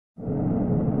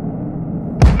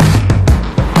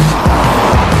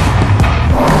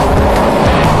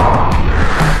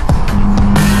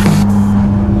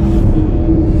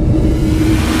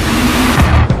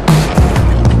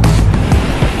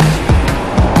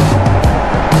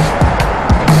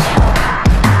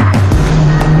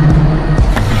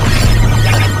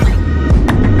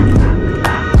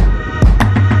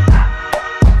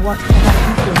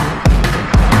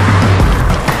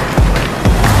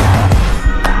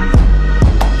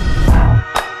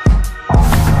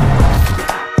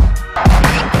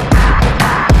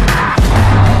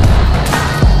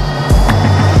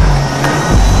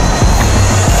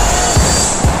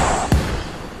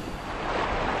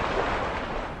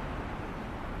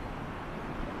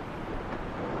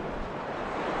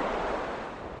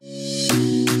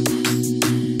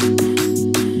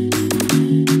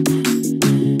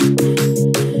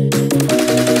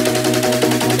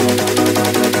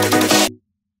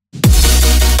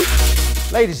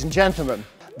Ladies and gentlemen,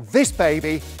 this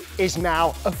baby is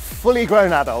now a fully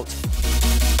grown adult.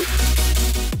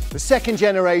 The second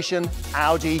generation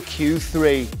Audi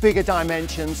Q3. Bigger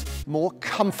dimensions, more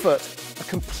comfort, a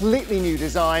completely new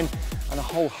design, and a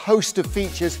whole host of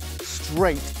features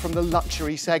straight from the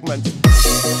luxury segment.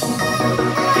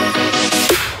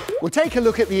 We'll take a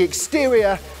look at the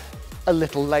exterior a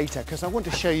little later, because I want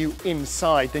to show you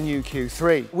inside the new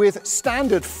Q3. With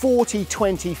standard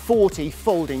 40-20-40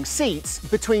 folding seats,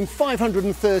 between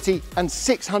 530 and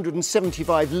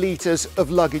 675 litres of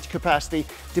luggage capacity,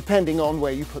 depending on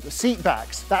where you put the seat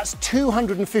backs. That's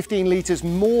 215 litres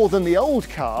more than the old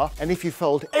car, and if you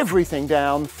fold everything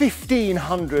down,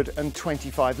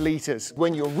 1,525 litres.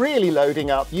 When you're really loading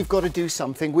up, you've got to do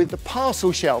something with the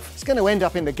parcel shelf. It's going to end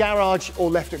up in the garage or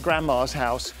left at Grandma's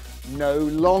house. No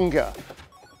longer.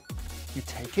 You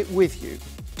take it with you.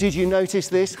 Did you notice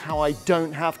this? How I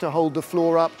don't have to hold the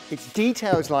floor up? It's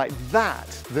details like that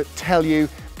that tell you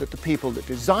that the people that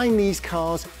design these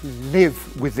cars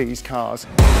live with these cars.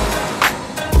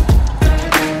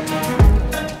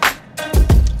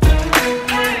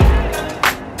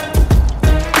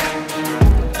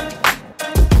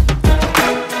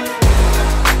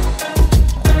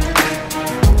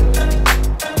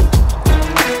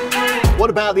 What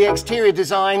about the exterior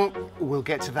design? We'll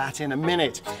get to that in a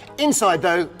minute. Inside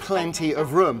though, plenty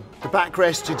of room. The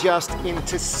backrest adjusts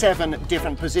into 7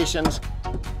 different positions.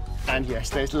 And yes,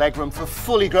 there's legroom for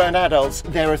fully grown adults.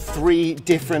 There are 3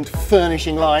 different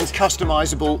furnishing lines,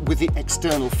 customizable with the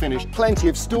external finish. Plenty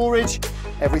of storage,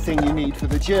 everything you need for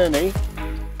the journey.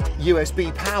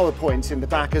 USB power points in the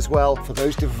back as well for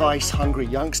those device-hungry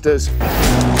youngsters.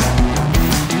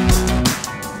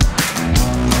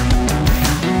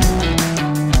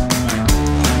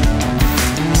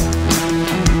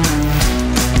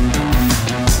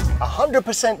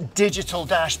 100% digital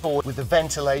dashboard with the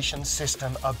ventilation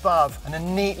system above, and a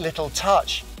neat little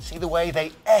touch. See the way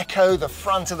they echo the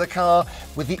front of the car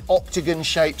with the octagon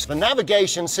shapes. The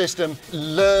navigation system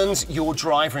learns your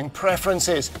driving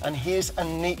preferences, and here's a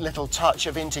neat little touch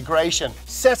of integration.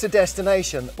 Set a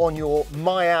destination on your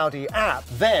My Audi app,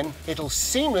 then it'll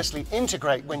seamlessly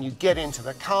integrate when you get into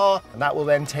the car, and that will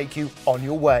then take you on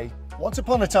your way. Once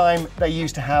upon a time, they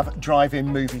used to have drive-in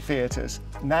movie theatres.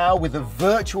 Now, with the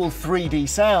virtual 3D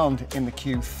sound in the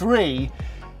Q3,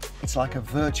 it's like a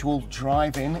virtual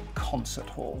drive-in concert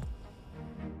hall.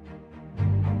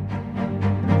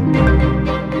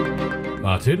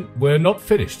 Martin, we're not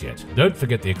finished yet. Don't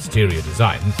forget the exterior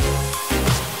design.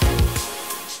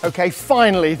 Okay,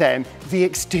 finally then, the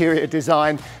exterior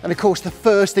design. And of course, the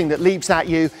first thing that leaps at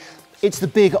you, it's the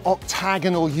big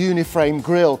octagonal uniframe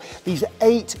grille. These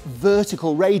 8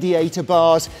 vertical radiator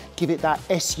bars give it that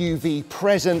SUV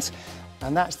presence,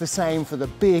 and that's the same for the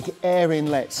big air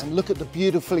inlets. And look at the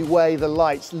beautifully way the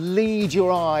lights lead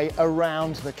your eye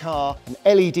around the car, and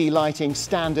LED lighting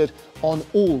standard on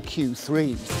all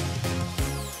Q3s.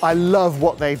 I love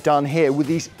what they've done here with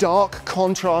these dark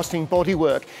contrasting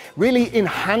bodywork. Really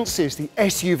enhances the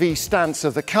SUV stance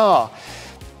of the car.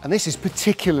 And this is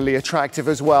particularly attractive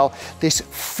as well. This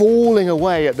falling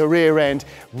away at the rear end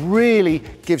really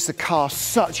gives the car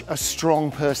such a strong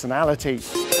personality.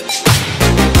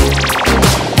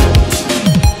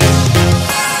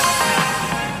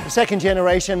 The second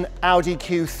generation Audi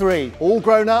Q3, all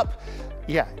grown up?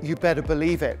 Yeah, you better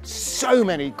believe it. So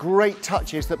many great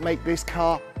touches that make this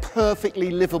car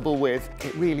perfectly livable with.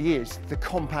 It really is the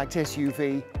compact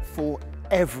SUV for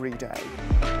every day.